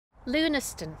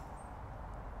Luanistyn.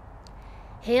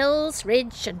 Hills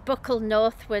ridge and buckle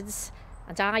northwards,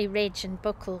 and I ridge and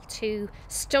buckle too,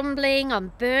 stumbling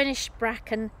on burnished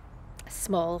bracken, a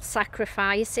small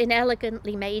sacrifice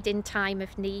inelegantly made in time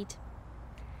of need.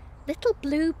 Little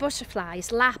blue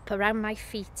butterflies lap around my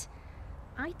feet.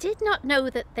 I did not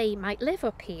know that they might live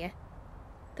up here.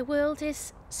 The world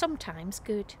is sometimes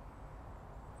good.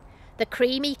 The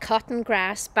creamy cotton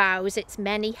grass bows its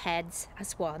many heads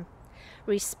as one,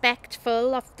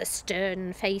 respectful of the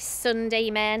stern-faced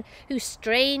Sunday men who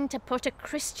strain to put a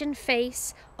Christian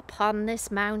face upon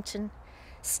this mountain.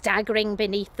 Staggering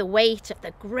beneath the weight of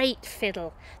the great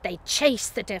fiddle, they chase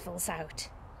the devils out.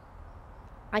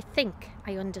 I think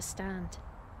I understand.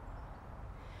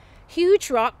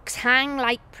 Huge rocks hang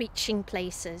like preaching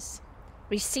places.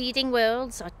 Receding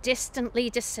worlds are distantly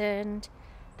discerned.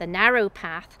 The narrow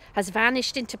path has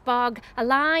vanished into bog, a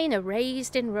line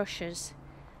erased in rushes.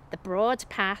 The broad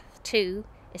path, too,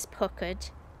 is puckered,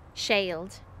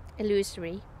 shaled,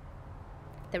 illusory.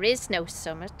 There is no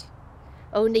summit,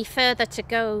 only further to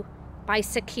go by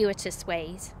circuitous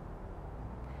ways.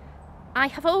 I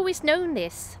have always known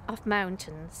this of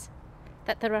mountains,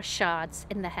 that there are shards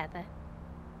in the heather.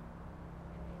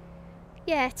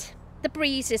 Yet the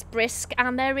breeze is brisk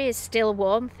and there is still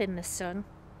warmth in the sun.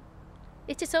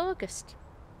 It is August.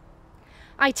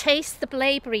 I taste the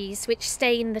blaeberries which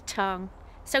stain the tongue,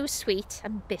 so sweet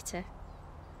and bitter.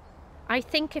 I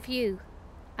think of you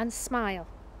and smile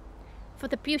for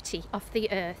the beauty of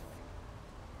the earth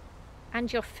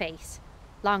and your face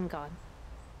long gone.